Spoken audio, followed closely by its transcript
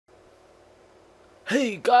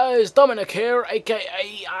Hey guys, Dominic here,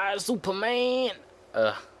 aka Superman.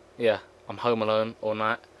 Yeah, I'm home alone all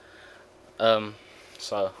night.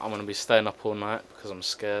 So I'm gonna be staying up all night because I'm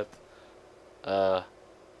scared. And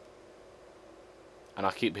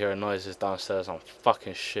I keep hearing noises downstairs. I'm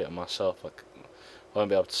fucking shitting myself. Like, I won't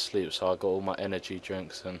be able to sleep, so I got all my energy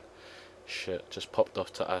drinks and shit just popped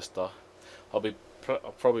off to Asda. I'll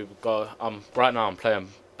probably go. Right now I'm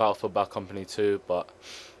playing Battlefield Bad Company 2, but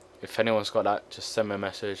if anyone's got that, just send me a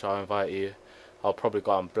message. I'll invite you. I'll probably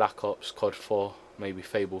go on Black Ops, COD 4, maybe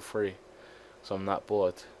Fable 3. So I'm that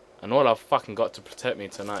bored. And all I've fucking got to protect me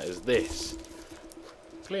tonight is this.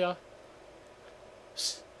 Clear.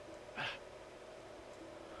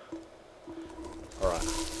 Alright.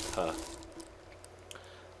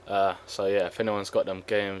 So yeah, if anyone's got them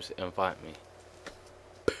games, invite me.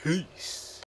 Peace.